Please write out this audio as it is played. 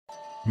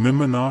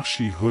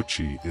Miminashi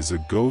Houichi is a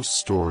ghost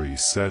story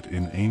set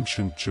in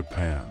ancient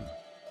Japan.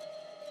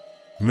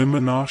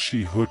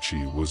 Miminashi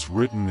Houichi was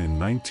written in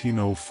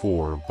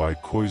 1904 by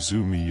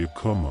Koizumi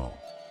Yakumo.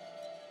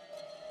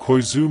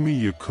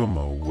 Koizumi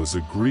Yakumo was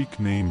a Greek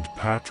named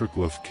Patrick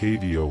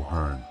Lafcadio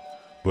Hearn,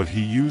 but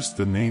he used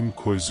the name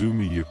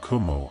Koizumi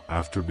Yakumo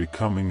after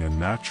becoming a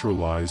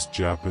naturalized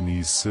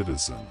Japanese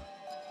citizen.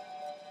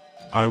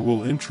 I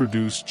will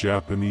introduce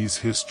Japanese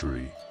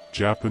history,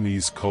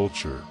 Japanese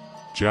culture,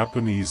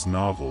 Japanese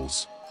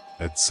novels,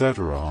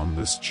 etc. on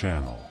this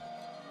channel.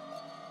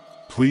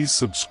 Please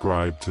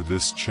subscribe to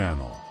this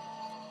channel.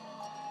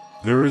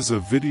 There is a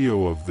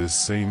video of this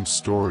same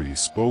story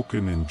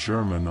spoken in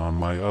German on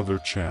my other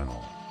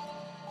channel.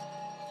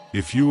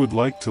 If you would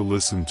like to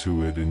listen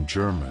to it in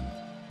German,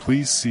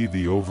 please see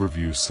the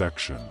overview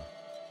section.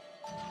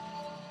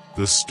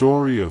 The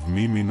story of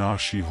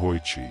Miminashi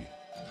Houichi.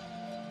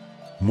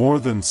 More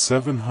than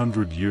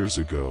 700 years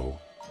ago,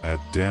 at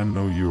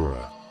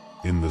Dan-no-Yura,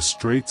 in the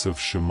Straits of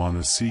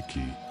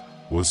Shimonoseki,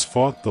 was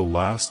fought the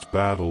last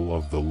battle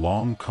of the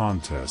long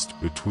contest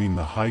between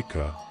the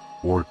Haika,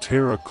 or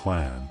Tara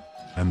clan,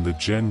 and the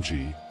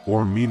Genji,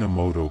 or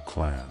Minamoto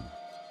clan.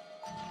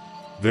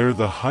 There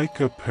the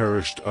Haika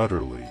perished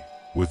utterly,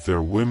 with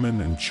their women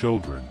and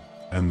children,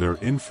 and their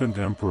infant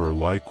emperor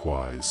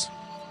likewise,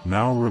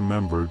 now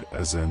remembered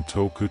as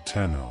Antoku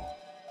Tenno.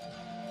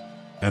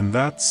 And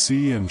that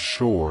sea and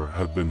shore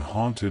have been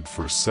haunted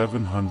for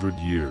 700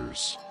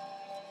 years.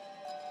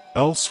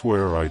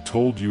 Elsewhere I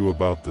told you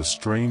about the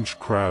strange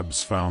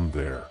crabs found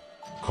there,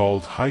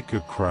 called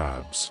Haika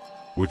crabs,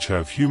 which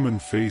have human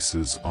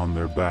faces on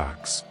their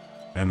backs,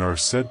 and are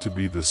said to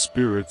be the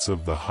spirits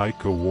of the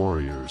Haika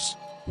warriors.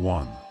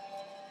 1.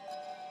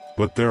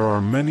 But there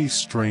are many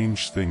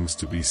strange things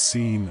to be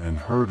seen and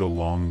heard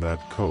along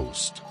that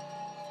coast.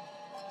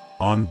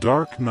 On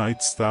dark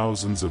nights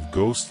thousands of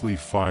ghostly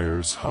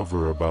fires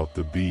hover about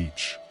the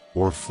beach,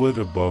 or flit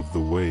above the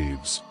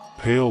waves,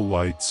 pale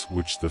lights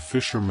which the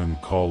fishermen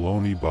call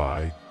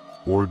onibai,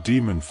 or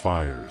demon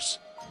fires,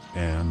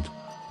 and,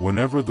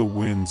 whenever the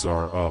winds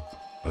are up,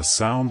 a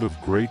sound of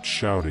great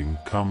shouting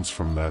comes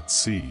from that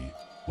sea,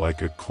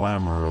 like a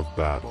clamor of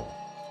battle.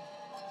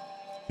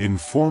 In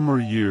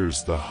former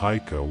years the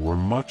Haika were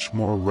much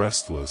more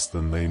restless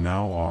than they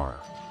now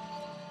are.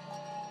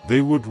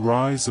 They would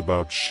rise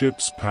about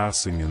ships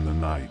passing in the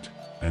night,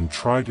 and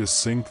try to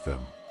sink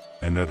them,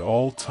 and at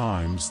all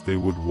times they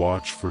would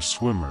watch for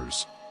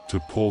swimmers, to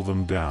pull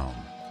them down.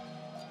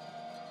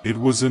 It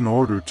was in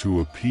order to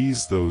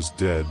appease those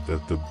dead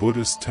that the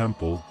Buddhist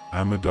temple,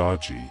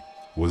 Amidaji,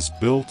 was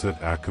built at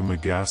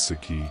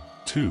Akamagasaki,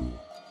 too.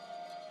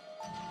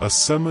 A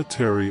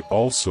cemetery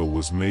also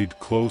was made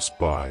close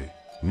by,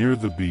 near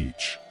the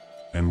beach,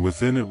 and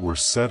within it were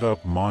set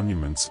up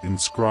monuments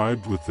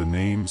inscribed with the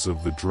names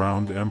of the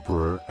drowned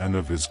emperor and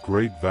of his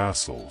great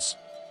vassals,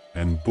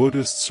 and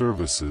Buddhist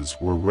services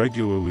were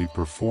regularly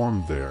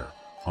performed there,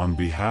 on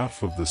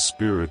behalf of the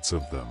spirits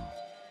of them.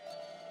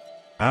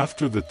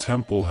 After the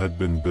temple had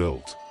been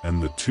built, and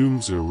the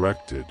tombs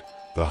erected,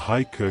 the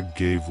Haika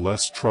gave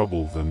less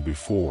trouble than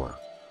before,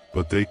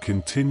 but they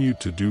continued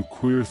to do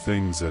queer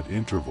things at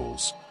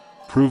intervals,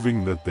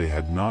 proving that they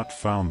had not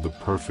found the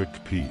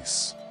perfect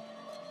peace.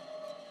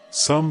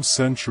 Some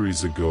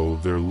centuries ago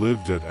there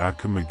lived at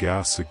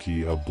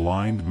Akamagasaki a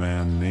blind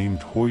man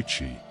named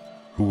Houichi,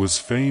 who was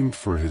famed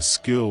for his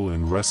skill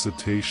in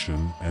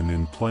recitation and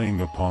in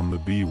playing upon the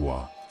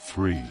biwa.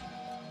 3.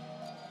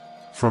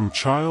 From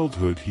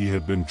childhood he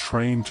had been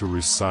trained to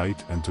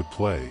recite and to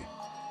play,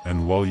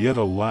 and while yet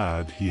a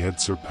lad he had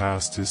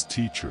surpassed his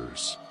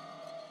teachers.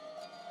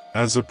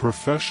 As a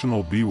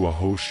professional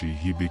biwa-hoshi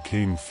he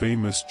became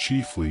famous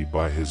chiefly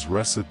by his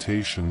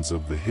recitations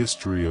of the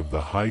history of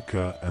the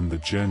Haika and the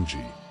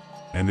Genji,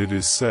 and it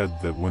is said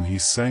that when he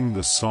sang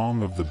the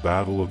song of the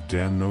Battle of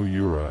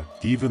Dan-no-Yura,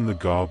 even the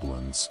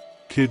goblins,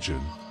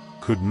 Kijin,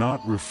 could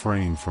not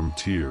refrain from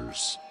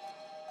tears.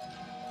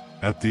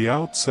 At the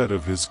outset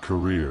of his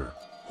career,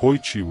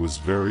 Houichi was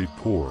very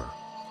poor,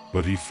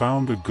 but he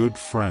found a good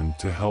friend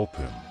to help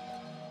him.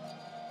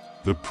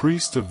 The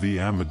priest of the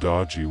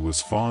Amidaji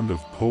was fond of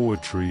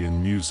poetry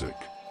and music,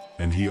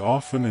 and he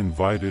often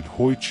invited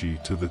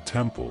Houichi to the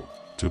temple,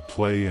 to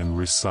play and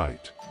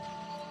recite.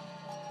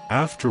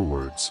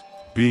 Afterwards,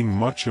 being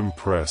much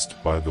impressed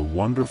by the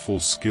wonderful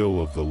skill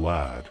of the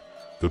lad,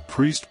 the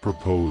priest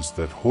proposed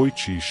that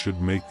Houichi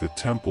should make the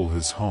temple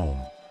his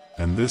home,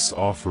 and this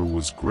offer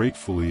was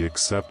gratefully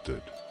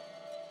accepted.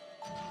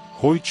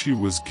 Houichi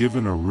was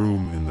given a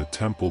room in the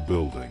temple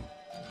building,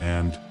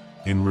 and,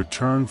 in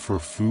return for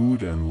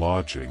food and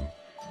lodging,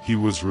 he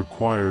was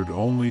required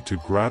only to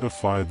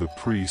gratify the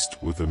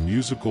priest with a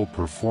musical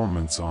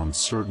performance on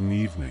certain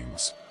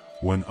evenings,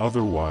 when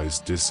otherwise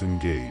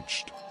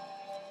disengaged.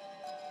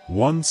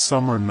 One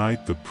summer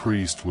night the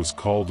priest was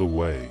called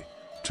away,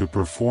 to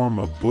perform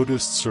a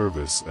Buddhist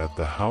service at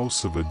the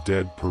house of a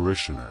dead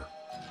parishioner,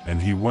 and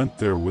he went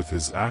there with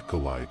his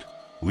acolyte,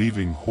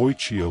 leaving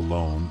Houichi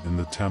alone in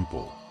the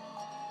temple.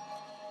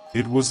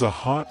 It was a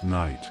hot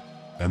night,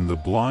 and the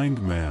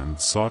blind man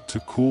sought to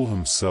cool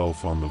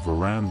himself on the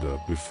veranda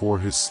before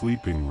his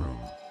sleeping room.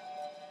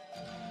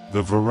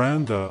 The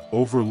veranda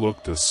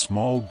overlooked a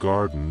small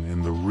garden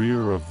in the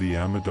rear of the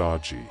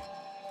amidaji.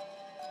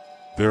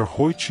 There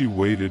Houichi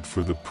waited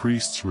for the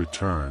priest's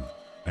return,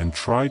 and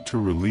tried to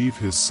relieve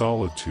his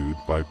solitude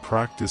by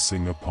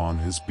practicing upon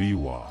his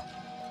biwa.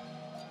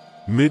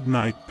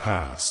 Midnight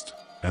passed,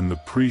 and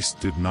the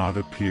priest did not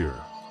appear.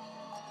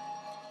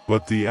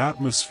 But the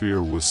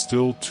atmosphere was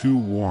still too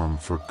warm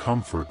for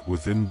comfort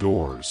within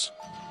doors,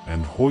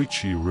 and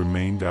Houichi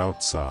remained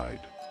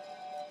outside.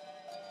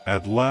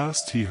 At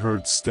last he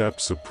heard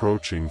steps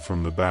approaching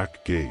from the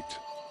back gate.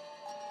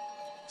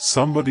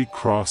 Somebody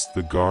crossed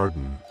the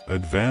garden,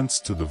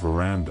 advanced to the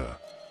veranda,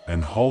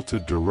 and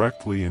halted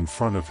directly in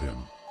front of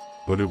him,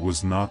 but it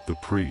was not the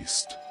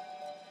priest.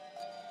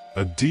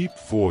 A deep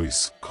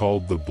voice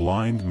called the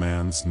blind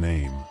man's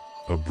name,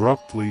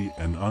 abruptly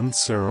and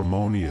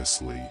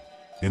unceremoniously,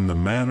 in the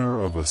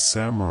manner of a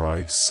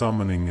samurai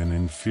summoning an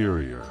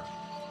inferior.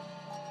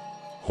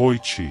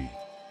 Houichi.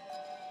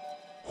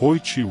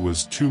 Houichi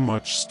was too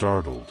much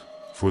startled,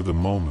 for the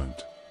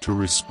moment, to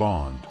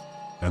respond,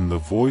 and the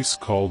voice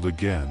called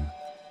again,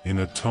 in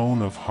a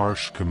tone of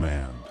harsh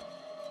command.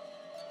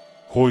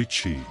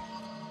 Houichi.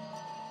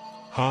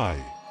 Hi.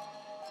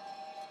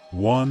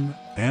 One,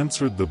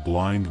 answered the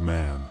blind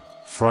man,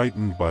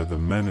 frightened by the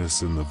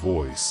menace in the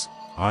voice.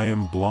 I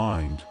am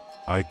blind,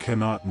 I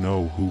cannot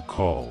know who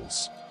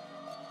calls.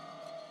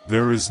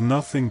 There is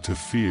nothing to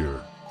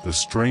fear, the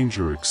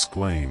stranger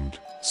exclaimed,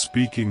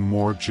 speaking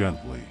more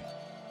gently.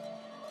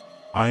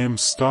 I am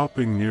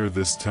stopping near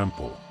this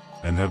temple,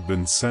 and have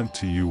been sent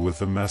to you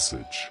with a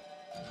message.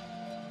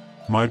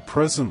 My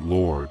present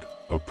lord,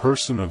 a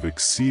person of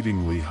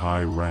exceedingly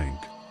high rank,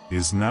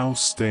 is now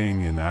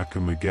staying in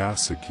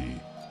Akamagasaki,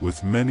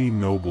 with many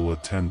noble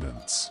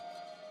attendants.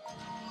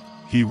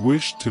 He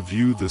wished to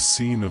view the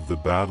scene of the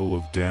Battle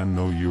of Dan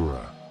no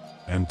Yura,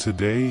 and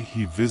today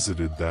he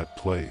visited that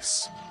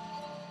place.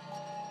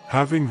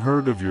 Having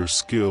heard of your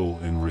skill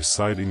in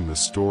reciting the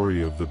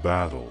story of the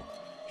battle,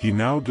 he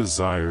now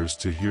desires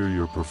to hear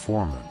your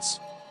performance,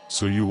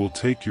 so you will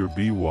take your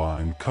biwa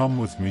and come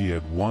with me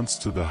at once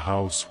to the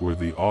house where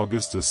the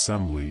august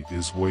assembly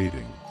is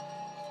waiting.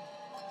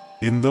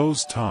 In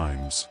those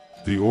times,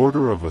 the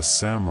order of a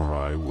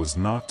samurai was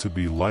not to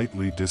be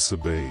lightly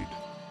disobeyed.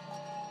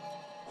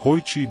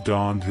 Houichi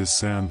donned his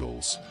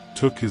sandals,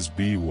 took his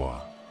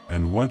biwa,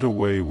 and went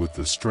away with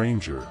the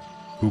stranger,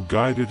 who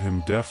guided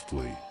him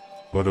deftly,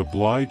 but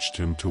obliged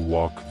him to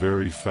walk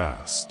very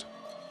fast.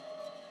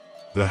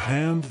 The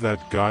hand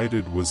that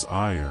guided was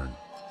iron,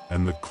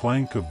 and the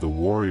clank of the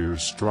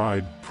warrior's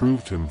stride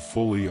proved him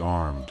fully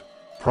armed,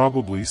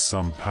 probably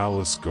some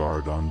palace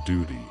guard on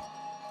duty.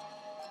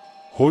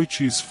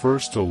 Houichi's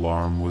first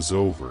alarm was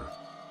over.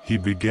 He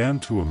began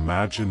to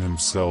imagine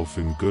himself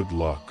in good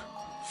luck,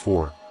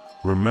 for,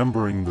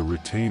 remembering the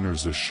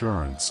retainer's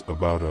assurance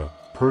about a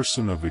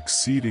person of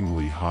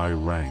exceedingly high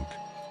rank,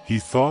 he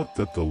thought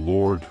that the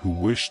lord who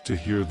wished to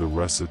hear the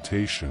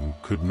recitation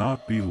could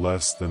not be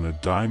less than a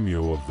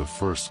daimyo of the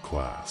first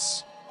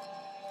class.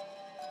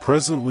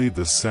 Presently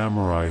the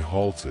samurai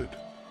halted,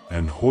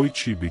 and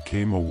Houichi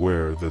became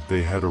aware that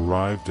they had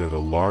arrived at a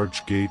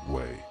large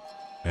gateway,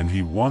 and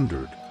he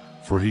wondered,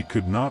 for he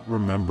could not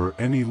remember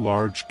any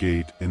large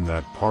gate in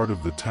that part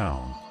of the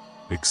town,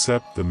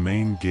 except the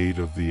main gate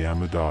of the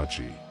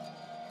amidaji.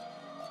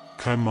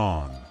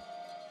 Kaimon.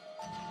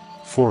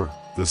 For,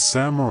 the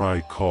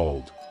samurai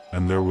called,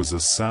 and there was a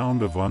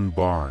sound of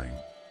unbarring,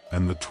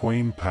 and the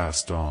twain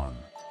passed on.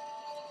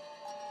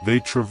 They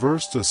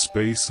traversed a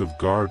space of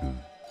garden,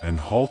 and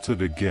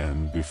halted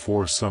again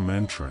before some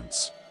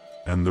entrance,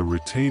 and the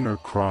retainer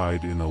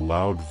cried in a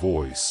loud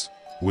voice,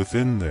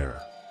 "Within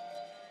there!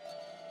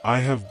 I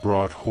have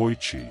brought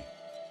Houichi."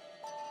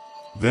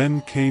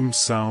 Then came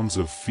sounds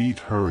of feet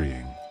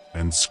hurrying,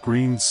 and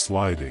screens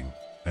sliding,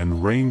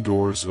 and rain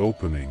doors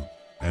opening,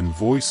 and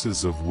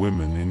voices of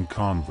women in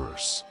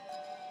converse.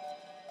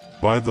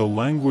 By the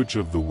language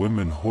of the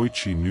women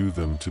Houichi knew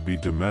them to be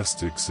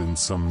domestics in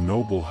some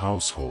noble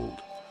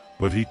household,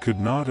 but he could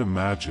not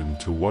imagine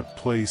to what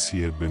place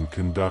he had been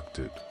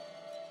conducted.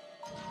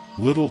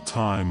 Little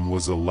time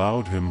was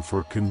allowed him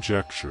for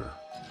conjecture.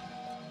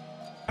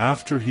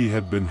 After he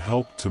had been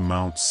helped to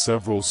mount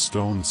several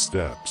stone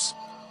steps,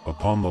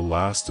 upon the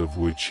last of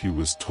which he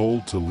was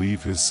told to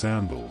leave his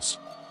sandals,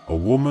 a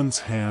woman's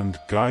hand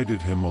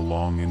guided him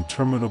along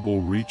interminable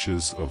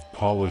reaches of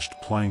polished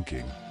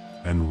planking,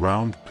 and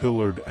round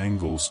pillared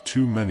angles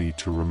too many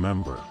to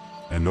remember,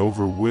 and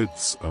over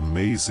widths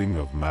amazing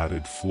of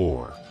matted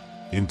floor,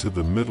 into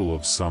the middle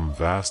of some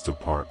vast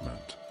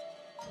apartment.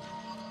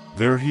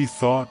 There he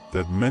thought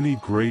that many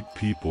great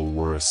people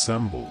were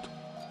assembled.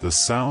 The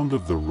sound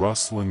of the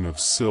rustling of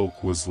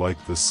silk was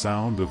like the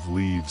sound of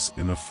leaves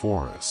in a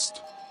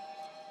forest.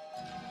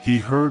 He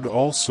heard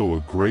also a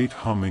great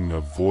humming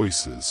of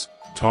voices,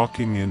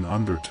 talking in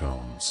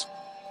undertones,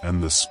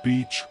 and the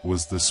speech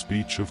was the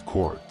speech of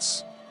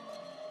courts.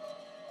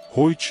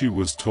 Houichi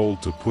was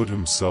told to put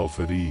himself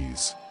at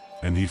ease,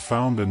 and he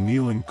found a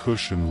kneeling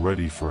cushion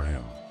ready for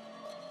him.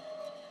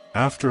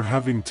 After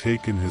having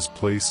taken his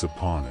place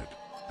upon it,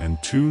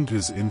 and tuned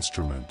his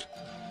instrument,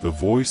 the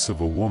voice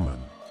of a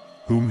woman,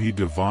 whom he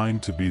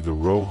divined to be the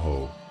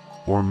roho,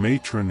 or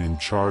matron in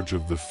charge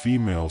of the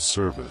female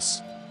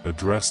service,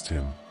 addressed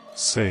him,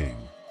 saying,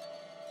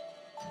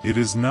 "It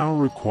is now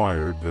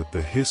required that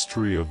the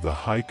history of the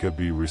Heike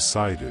be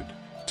recited,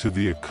 to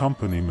the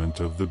accompaniment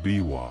of the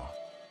biwa."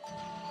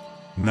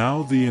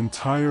 Now the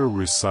entire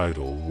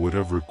recital would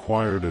have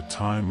required a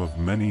time of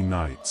many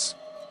nights,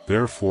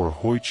 therefore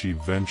Houichi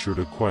ventured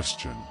a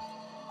question.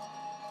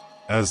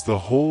 "As the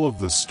whole of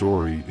the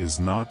story is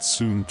not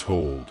soon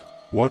told,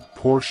 what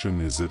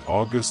portion is it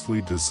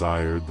augustly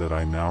desired that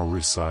I now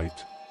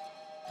recite?"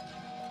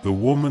 The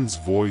woman's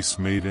voice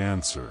made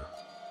answer,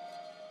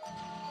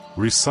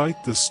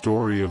 "Recite the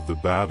story of the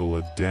battle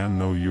at Dan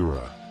no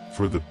Yura,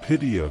 for the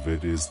pity of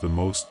it is the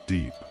most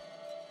deep."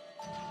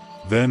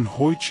 Then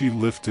Houichi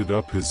lifted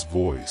up his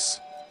voice,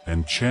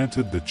 and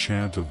chanted the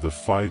chant of the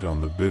fight on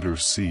the bitter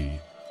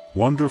sea,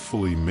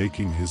 wonderfully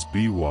making his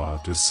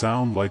biwa to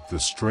sound like the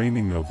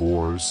straining of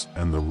oars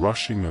and the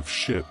rushing of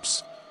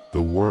ships,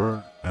 the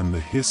whir and the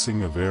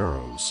hissing of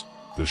arrows,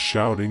 the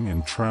shouting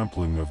and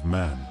trampling of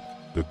men,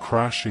 the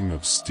crashing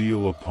of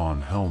steel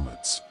upon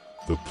helmets,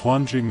 the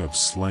plunging of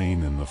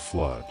slain in the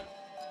flood.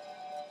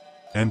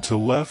 And to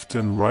left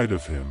and right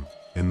of him,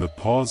 in the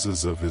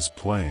pauses of his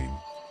playing,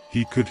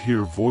 he could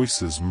hear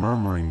voices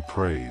murmuring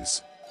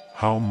praise.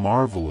 How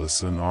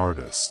marvelous an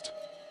artist!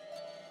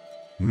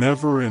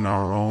 Never in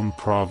our own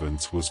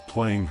province was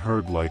playing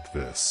heard like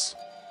this.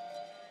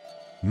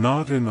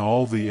 Not in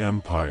all the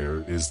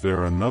empire is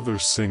there another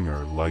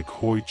singer like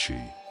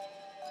Houichi.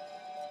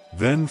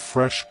 Then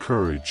fresh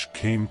courage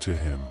came to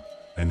him,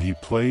 and he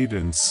played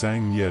and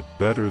sang yet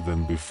better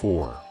than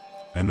before,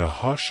 and a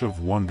hush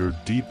of wonder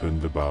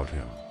deepened about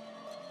him.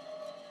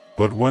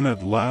 But when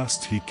at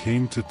last he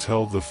came to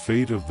tell the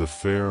fate of the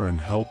fair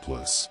and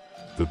helpless,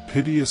 the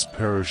piteous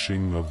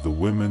perishing of the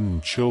women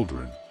and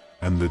children,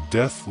 and the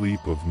death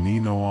leap of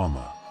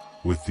Ninoama,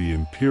 with the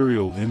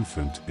imperial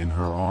infant in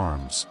her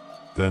arms,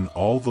 then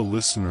all the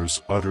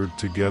listeners uttered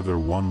together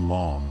one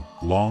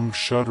long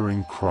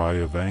shuddering cry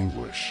of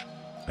anguish,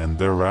 and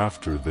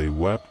thereafter they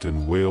wept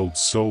and wailed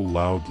so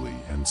loudly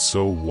and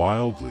so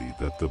wildly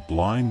that the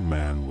blind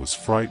man was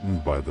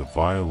frightened by the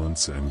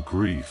violence and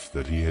grief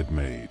that he had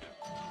made.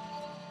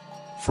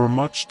 For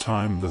much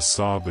time the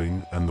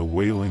sobbing and the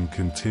wailing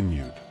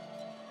continued.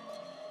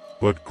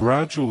 But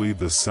gradually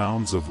the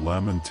sounds of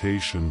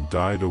lamentation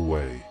died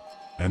away,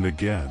 and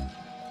again,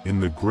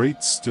 in the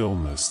great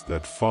stillness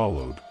that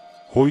followed,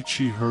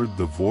 Houichi heard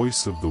the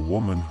voice of the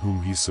woman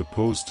whom he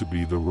supposed to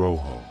be the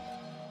roho.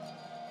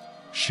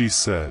 She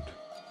said,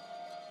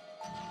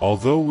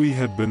 "Although we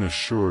had been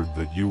assured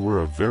that you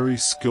were a very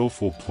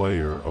skillful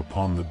player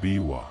upon the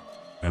biwa,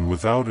 and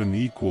without an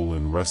equal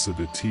in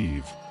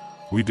recitative,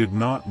 we did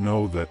not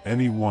know that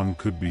anyone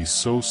could be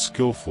so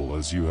skillful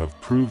as you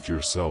have proved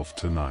yourself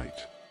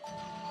tonight.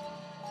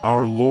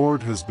 Our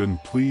Lord has been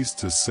pleased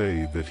to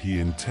say that he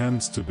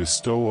intends to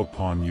bestow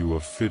upon you a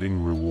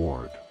fitting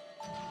reward.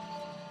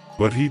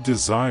 But he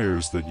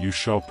desires that you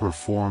shall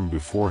perform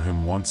before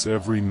him once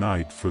every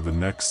night for the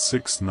next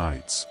 6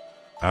 nights,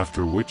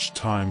 after which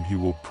time he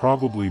will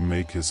probably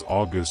make his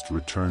august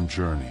return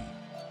journey.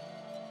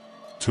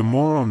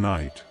 Tomorrow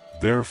night,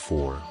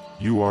 therefore,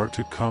 you are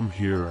to come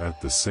here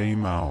at the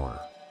same hour.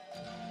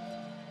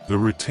 The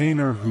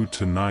retainer who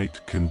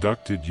tonight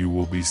conducted you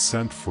will be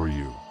sent for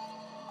you.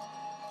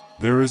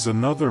 There is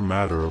another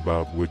matter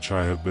about which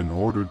I have been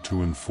ordered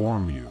to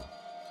inform you.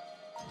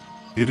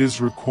 It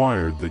is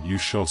required that you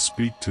shall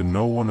speak to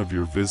no one of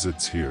your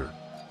visits here,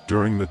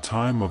 during the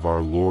time of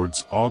our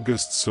Lord's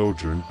august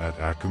sojourn at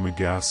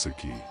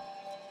Akamagasaki.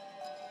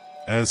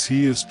 As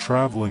he is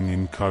traveling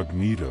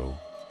incognito,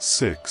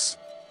 6,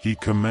 he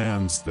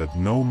commands that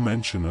no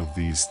mention of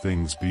these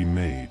things be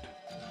made.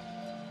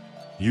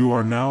 You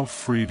are now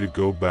free to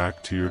go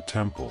back to your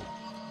temple."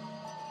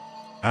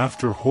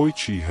 After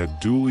Houichi had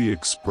duly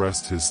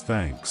expressed his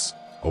thanks,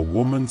 a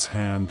woman's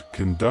hand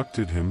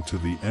conducted him to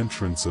the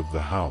entrance of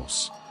the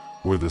house,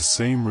 where the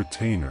same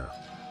retainer,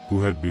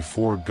 who had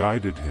before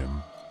guided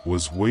him,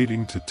 was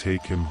waiting to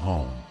take him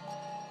home.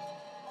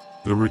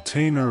 The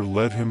retainer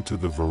led him to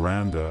the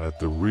veranda at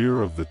the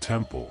rear of the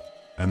temple,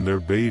 and there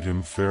bade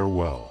him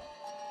farewell.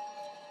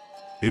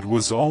 It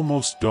was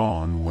almost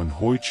dawn when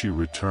Houichi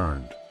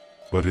returned,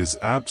 but his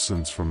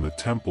absence from the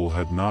temple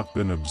had not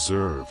been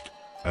observed,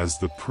 as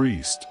the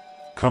priest,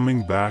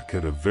 coming back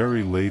at a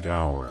very late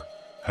hour,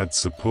 had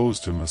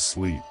supposed him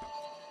asleep.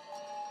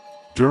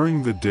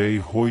 During the day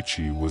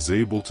Houichi was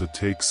able to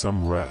take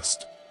some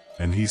rest,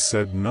 and he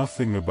said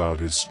nothing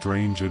about his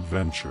strange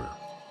adventure.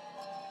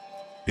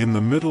 In the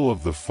middle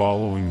of the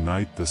following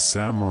night the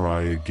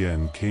samurai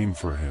again came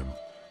for him,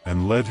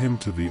 and led him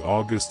to the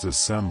august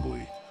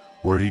assembly,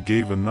 where he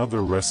gave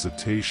another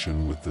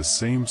recitation with the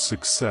same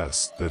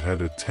success that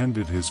had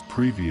attended his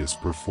previous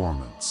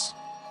performance.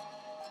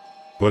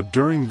 But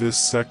during this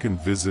second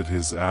visit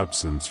his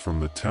absence from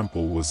the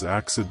temple was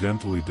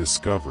accidentally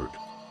discovered,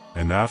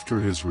 and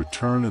after his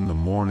return in the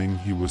morning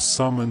he was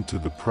summoned to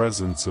the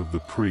presence of the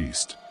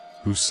priest,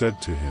 who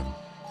said to him,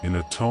 in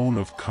a tone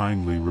of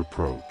kindly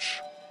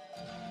reproach,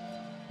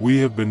 "We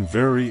have been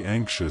very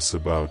anxious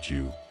about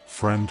you,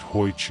 friend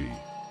Houichi.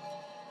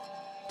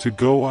 To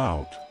go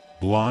out,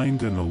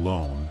 blind and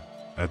alone,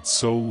 at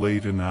so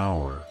late an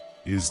hour,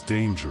 is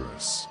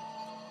dangerous.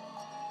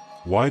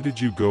 Why did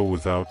you go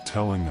without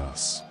telling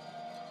us?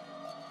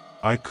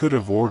 I could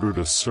have ordered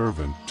a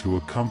servant to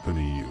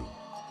accompany you.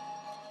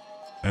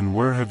 And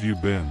where have you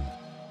been?"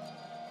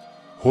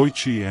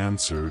 Houichi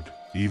answered,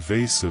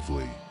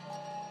 evasively,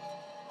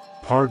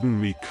 "Pardon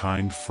me,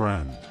 kind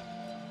friend.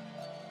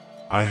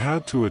 I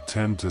had to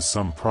attend to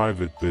some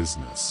private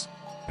business,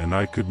 and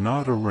I could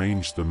not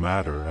arrange the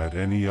matter at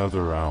any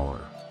other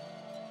hour."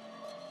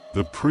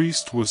 The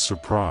priest was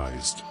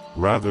surprised,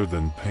 rather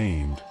than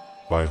pained,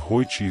 by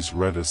Houichi's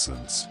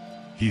reticence.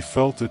 He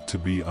felt it to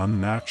be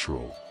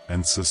unnatural,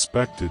 and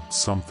suspected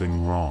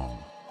something wrong.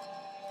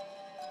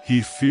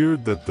 He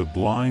feared that the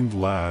blind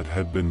lad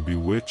had been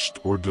bewitched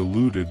or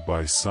deluded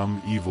by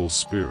some evil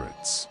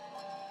spirits.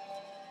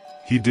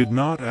 He did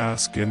not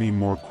ask any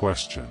more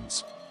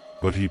questions,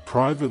 but he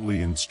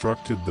privately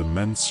instructed the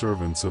men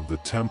servants of the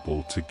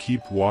temple to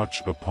keep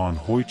watch upon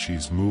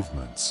Houichi's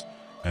movements,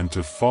 and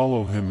to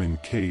follow him in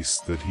case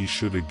that he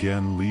should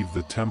again leave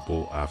the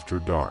temple after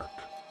dark.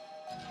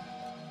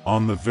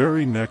 On the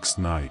very next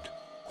night,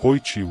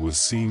 Houichi was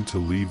seen to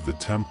leave the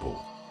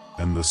temple,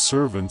 and the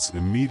servants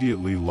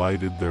immediately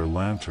lighted their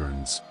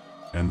lanterns,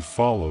 and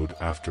followed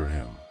after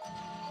him.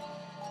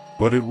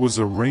 But it was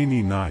a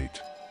rainy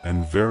night,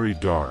 and very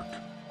dark,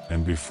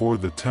 and before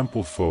the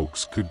temple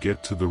folks could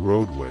get to the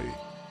roadway,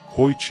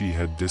 Houichi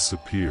had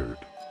disappeared.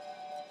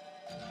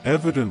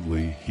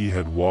 Evidently he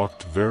had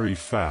walked very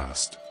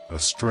fast, a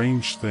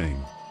strange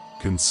thing,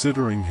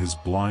 considering his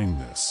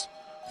blindness,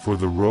 for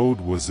the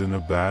road was in a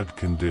bad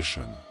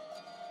condition.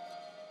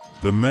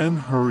 The men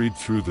hurried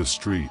through the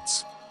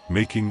streets,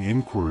 making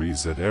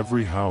inquiries at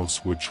every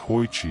house which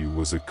Houichi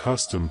was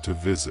accustomed to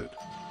visit,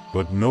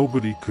 but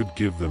nobody could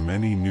give them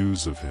any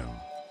news of him.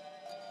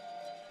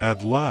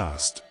 At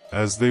last,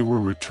 as they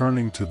were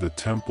returning to the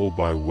temple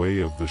by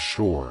way of the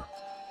shore,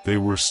 they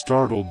were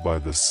startled by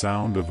the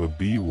sound of a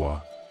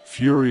biwa,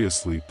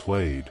 furiously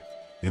played,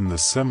 in the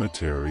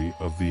cemetery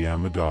of the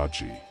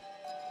Amidaji.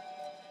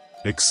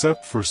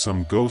 Except for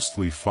some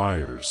ghostly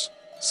fires,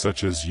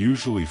 such as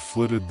usually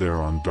flitted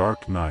there on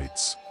dark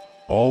nights,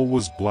 all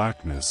was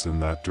blackness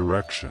in that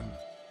direction.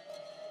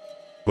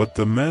 But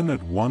the men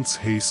at once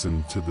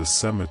hastened to the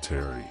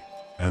cemetery,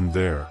 and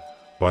there,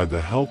 by the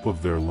help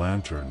of their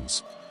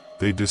lanterns,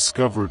 they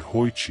discovered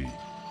Houichi,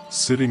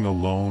 sitting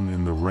alone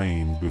in the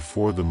rain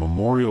before the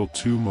memorial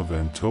tomb of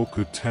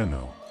Antoku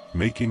Tenno,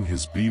 making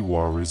his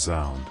biwa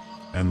resound,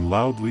 and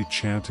loudly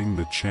chanting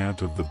the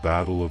chant of the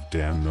Battle of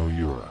Dan no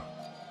Yura.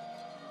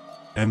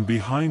 And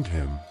behind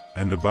him,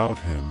 and about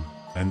him,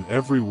 and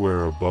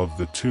everywhere above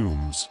the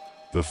tombs,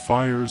 the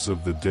fires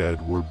of the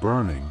dead were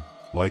burning,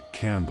 like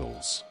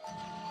candles.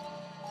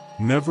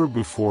 Never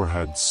before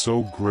had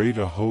so great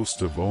a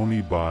host of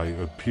onibai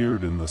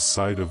appeared in the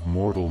sight of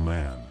mortal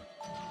man.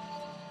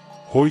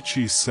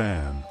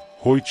 "Houichi-san,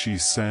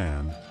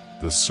 Houichi-san,"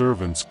 the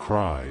servants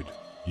cried,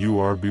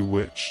 "you are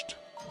bewitched.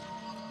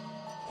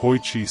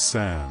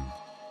 Houichi-san."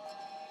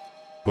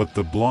 But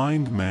the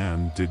blind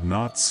man did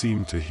not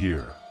seem to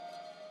hear.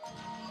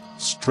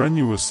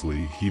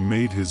 Strenuously he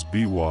made his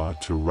biwa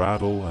to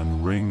rattle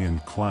and ring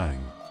and clang.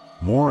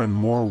 More and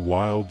more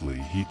wildly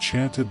he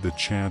chanted the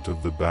chant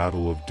of the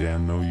Battle of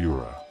Dan no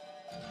Yura.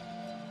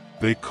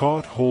 They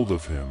caught hold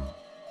of him,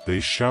 they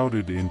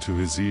shouted into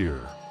his ear,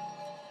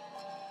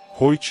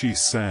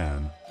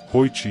 "Houichi-san,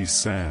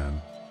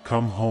 Houichi-san,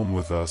 come home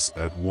with us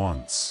at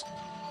once."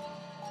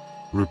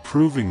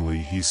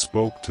 Reprovingly he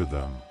spoke to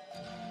them.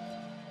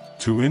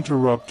 "To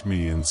interrupt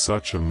me in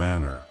such a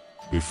manner,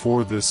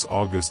 before this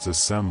august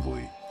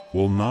assembly,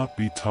 will not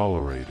be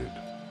tolerated."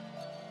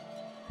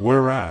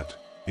 Whereat,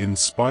 in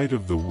spite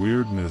of the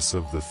weirdness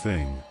of the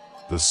thing,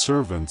 the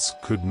servants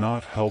could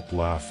not help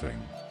laughing.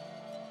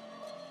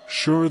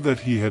 Sure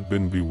that he had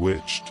been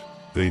bewitched,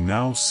 they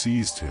now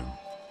seized him,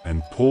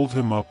 and pulled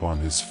him up on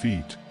his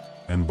feet,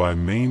 and by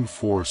main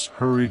force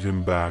hurried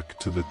him back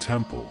to the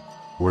temple,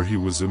 where he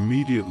was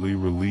immediately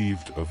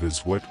relieved of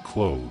his wet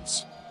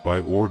clothes, by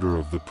order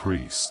of the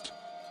priest.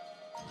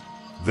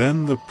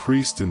 Then the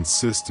priest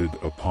insisted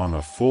upon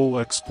a full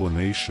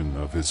explanation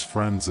of his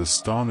friend's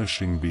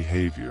astonishing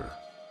behavior.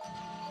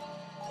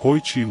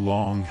 Houichi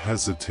long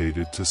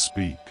hesitated to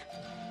speak.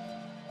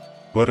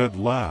 But at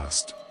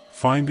last,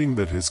 finding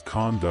that his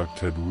conduct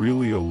had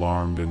really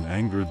alarmed and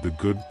angered the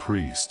good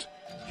priest,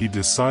 he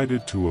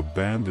decided to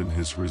abandon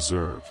his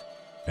reserve,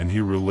 and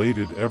he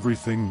related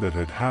everything that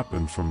had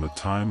happened from the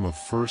time of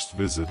first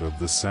visit of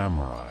the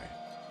samurai.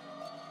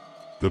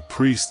 The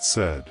priest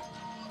said,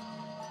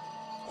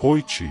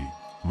 "Houichi,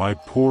 my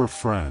poor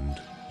friend,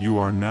 you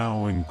are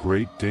now in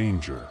great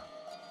danger.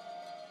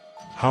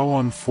 How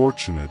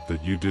unfortunate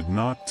that you did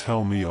not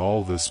tell me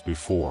all this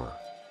before.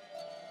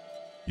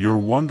 Your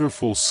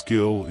wonderful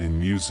skill in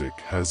music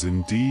has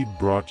indeed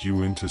brought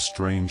you into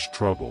strange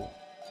trouble.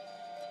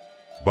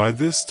 By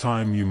this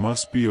time you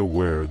must be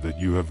aware that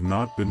you have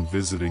not been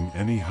visiting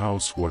any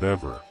house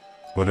whatever,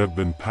 but have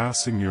been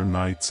passing your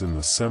nights in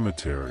the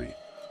cemetery,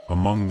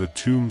 among the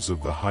tombs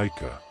of the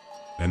Haika,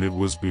 and it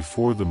was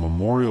before the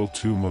memorial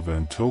tomb of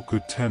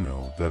Antoku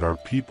Tenno that our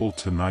people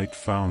tonight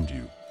found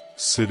you,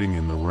 sitting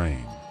in the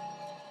rain.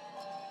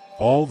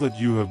 All that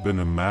you have been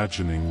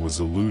imagining was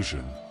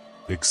illusion,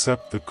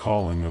 except the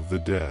calling of the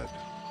dead.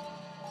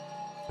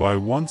 By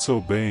once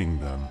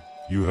obeying them,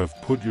 you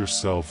have put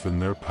yourself in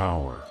their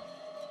power.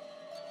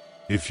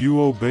 If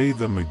you obey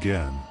them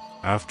again,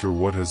 after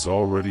what has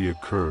already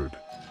occurred,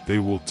 they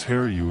will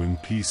tear you in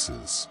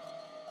pieces.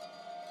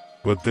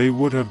 But they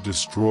would have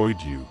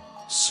destroyed you,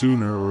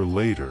 sooner or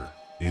later,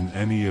 in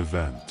any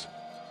event.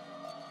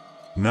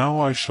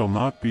 Now I shall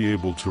not be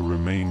able to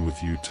remain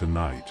with you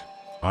tonight.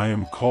 I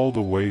am called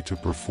away to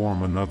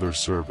perform another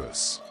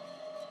service.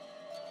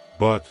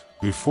 But,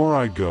 before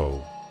I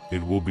go,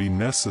 it will be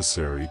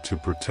necessary to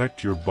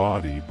protect your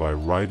body by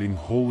writing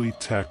holy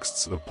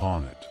texts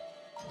upon it.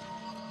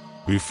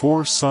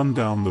 Before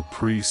sundown the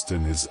priest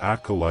and his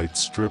acolyte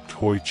stripped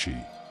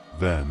Houichi,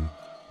 then,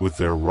 with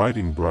their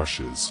writing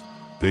brushes,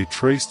 they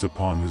traced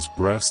upon his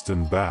breast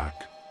and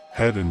back,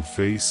 head and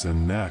face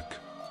and neck,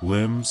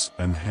 limbs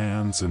and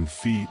hands and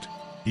feet,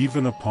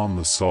 even upon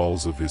the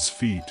soles of his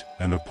feet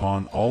and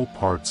upon all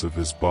parts of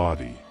his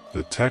body,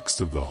 the text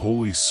of the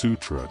Holy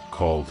Sutra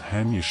called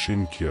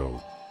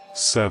Hanyashinkyo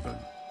 7.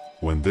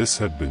 When this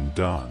had been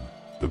done,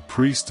 the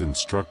priest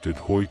instructed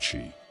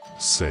Houichi,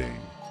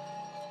 saying,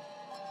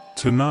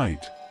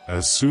 "Tonight,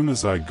 as soon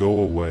as I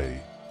go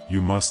away,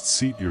 you must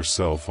seat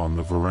yourself on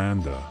the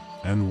veranda,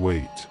 and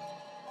wait.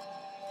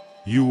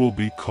 You will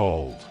be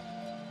called.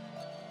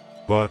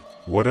 But,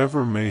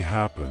 whatever may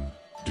happen,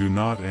 do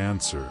not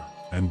answer,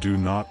 and do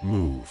not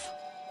move.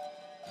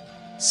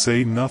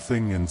 Say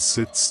nothing and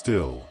sit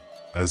still,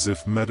 as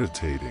if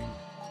meditating.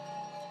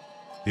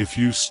 If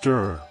you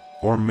stir,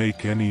 or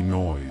make any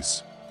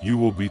noise, you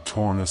will be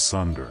torn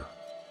asunder.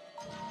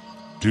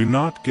 Do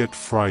not get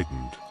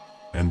frightened,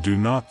 and do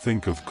not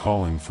think of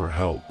calling for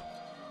help,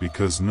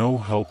 because no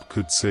help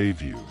could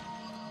save you.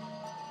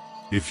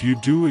 If you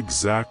do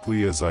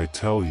exactly as I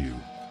tell you,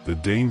 the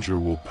danger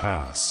will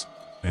pass,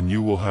 and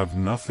you will have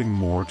nothing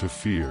more to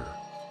fear."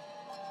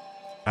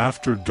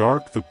 After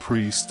dark the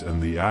priest and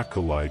the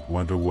acolyte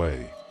went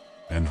away,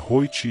 and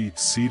Houichi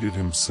seated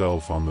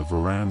himself on the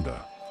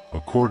veranda,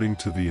 according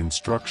to the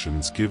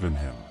instructions given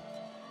him.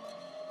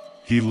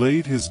 He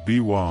laid his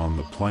biwa on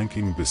the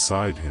planking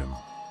beside him,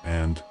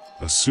 and,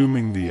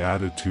 assuming the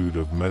attitude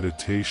of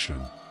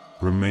meditation,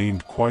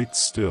 remained quite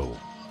still,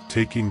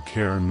 taking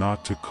care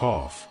not to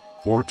cough,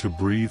 or to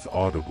breathe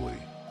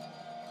audibly.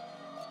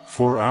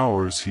 For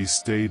hours he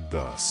stayed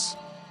thus.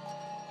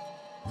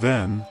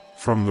 Then,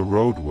 from the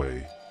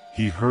roadway,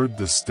 he heard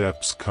the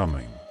steps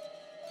coming.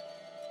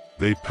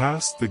 They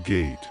passed the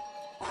gate,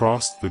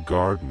 crossed the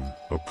garden,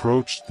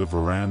 approached the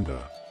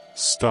veranda,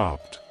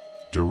 stopped,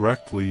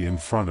 directly in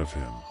front of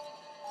him.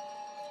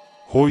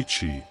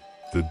 "Houichi,"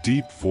 the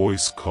deep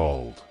voice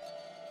called.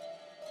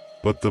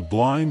 But the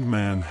blind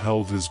man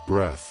held his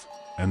breath,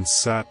 and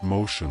sat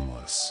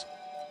motionless.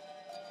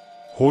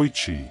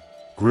 Houichi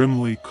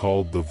grimly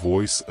called the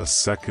voice a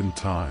second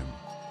time.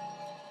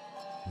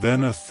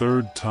 Then a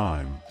third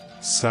time,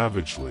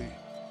 savagely.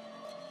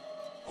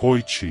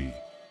 "Houichi."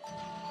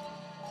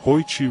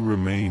 Houichi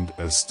remained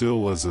as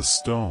still as a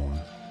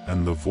stone,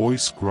 and the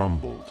voice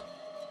grumbled.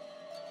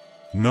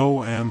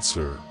 "No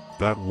answer,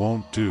 that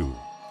won't do.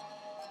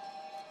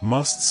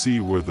 Must see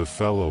where the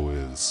fellow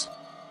is."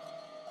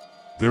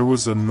 There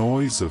was a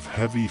noise of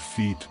heavy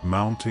feet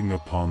mounting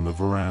upon the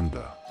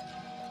veranda.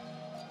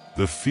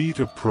 The feet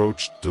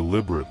approached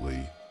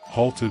deliberately,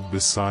 halted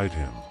beside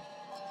him.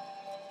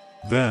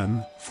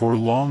 Then, for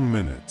long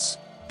minutes,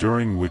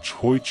 during which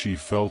Houichi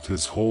felt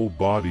his whole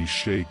body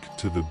shake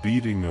to the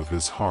beating of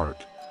his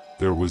heart,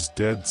 there was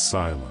dead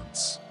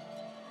silence.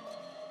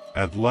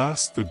 At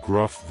last the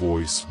gruff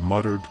voice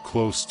muttered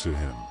close to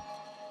him.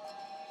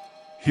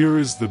 "Here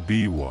is the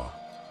biwa,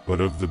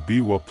 but of the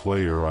biwa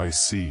player I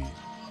see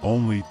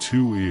only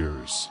 2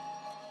 ears."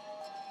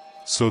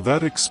 So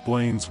that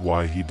explains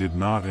why he did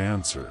not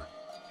answer.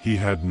 He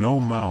had no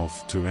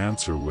mouth to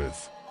answer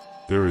with.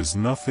 There is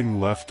nothing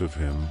left of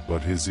him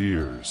but his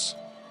ears.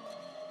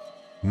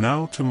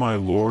 "Now to my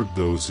lord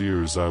those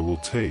ears I will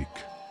take,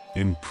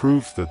 in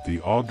proof that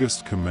the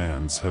august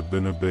commands have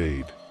been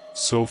obeyed,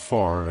 so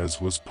far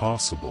as was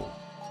possible."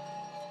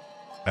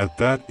 At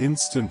that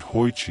instant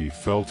Houichi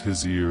felt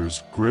his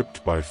ears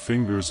gripped by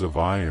fingers of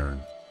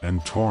iron,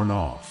 and torn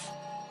off.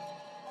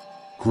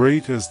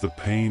 Great as the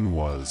pain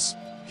was,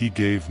 he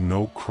gave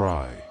no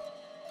cry.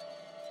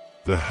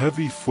 The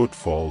heavy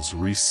footfalls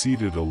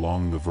receded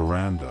along the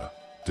veranda,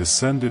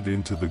 descended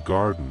into the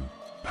garden,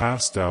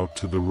 passed out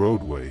to the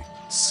roadway,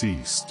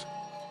 ceased.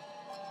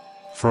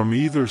 From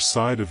either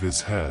side of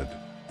his head,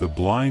 the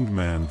blind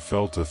man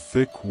felt a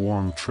thick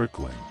warm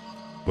trickling,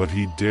 but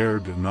he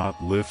dared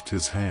not lift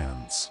his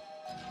hands.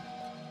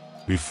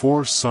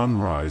 Before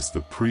sunrise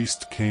the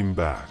priest came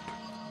back.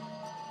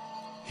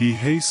 He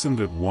hastened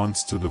at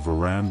once to the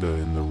veranda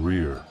in the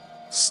rear,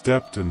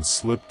 stepped and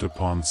slipped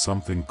upon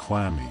something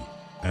clammy,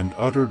 and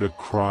uttered a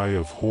cry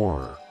of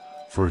horror,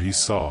 for he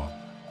saw,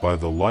 by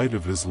the light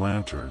of his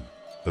lantern,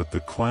 that the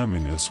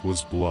clamminess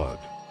was blood.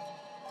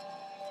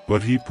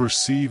 But he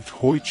perceived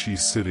Houichi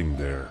sitting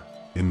there,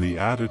 in the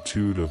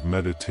attitude of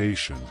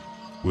meditation,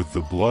 with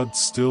the blood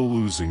still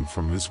oozing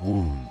from his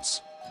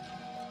wounds.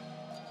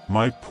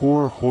 "My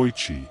poor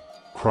Houichi,"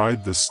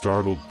 cried the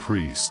startled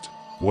priest,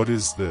 "what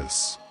is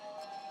this?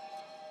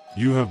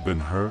 You have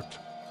been hurt?"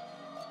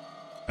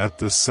 At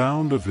the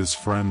sound of his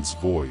friend's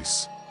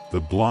voice,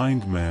 the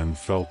blind man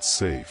felt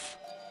safe.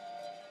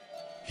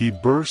 He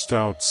burst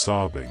out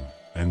sobbing,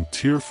 and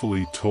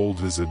tearfully told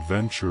his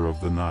adventure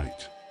of the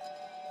night.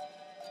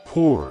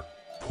 "Poor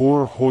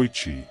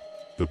Houichi,"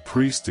 the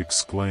priest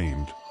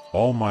exclaimed,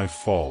 "all my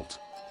fault,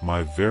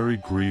 my very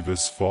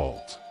grievous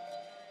fault.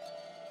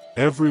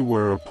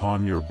 Everywhere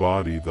upon your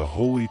body the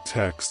holy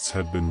texts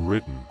had been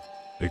written,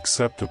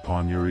 except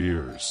upon your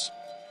ears.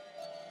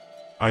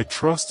 I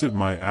trusted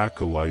my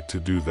acolyte to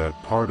do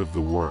that part of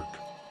the work,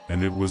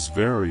 and it was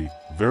very,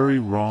 very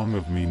wrong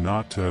of me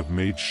not to have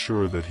made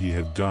sure that he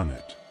had done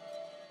it.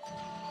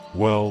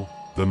 Well,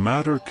 the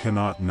matter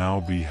cannot now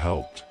be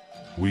helped.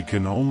 We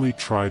can only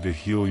try to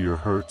heal your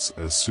hurts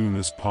as soon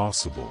as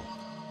possible.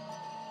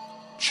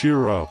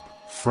 Cheer up,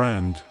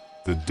 friend,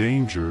 the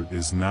danger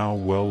is now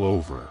well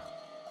over.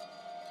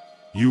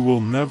 You will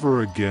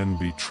never again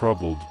be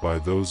troubled by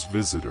those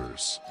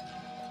visitors."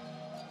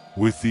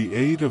 With the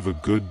aid of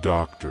a good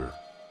doctor,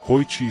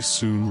 Houichi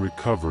soon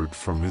recovered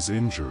from his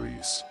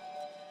injuries.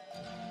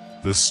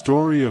 The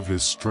story of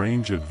his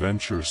strange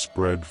adventure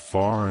spread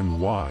far and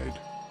wide,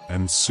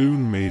 and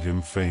soon made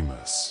him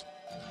famous.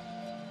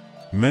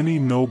 Many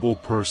noble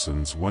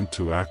persons went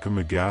to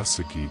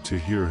Akamagasaki to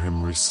hear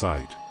him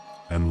recite,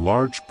 and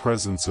large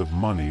presents of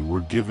money were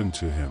given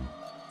to him,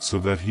 so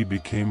that he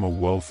became a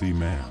wealthy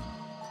man.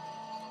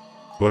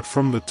 But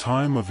from the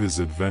time of his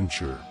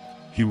adventure,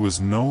 he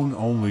was known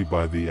only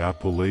by the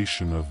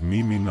appellation of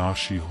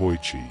Miminashi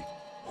Houichi,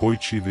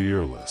 Houichi the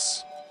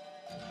Earless.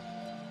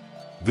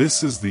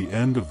 This is the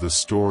end of the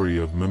story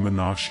of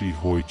Miminashi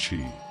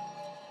Houichi.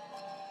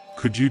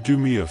 Could you do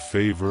me a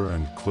favor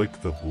and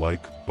click the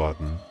like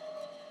button?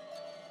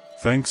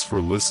 Thanks for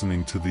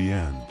listening to the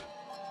end.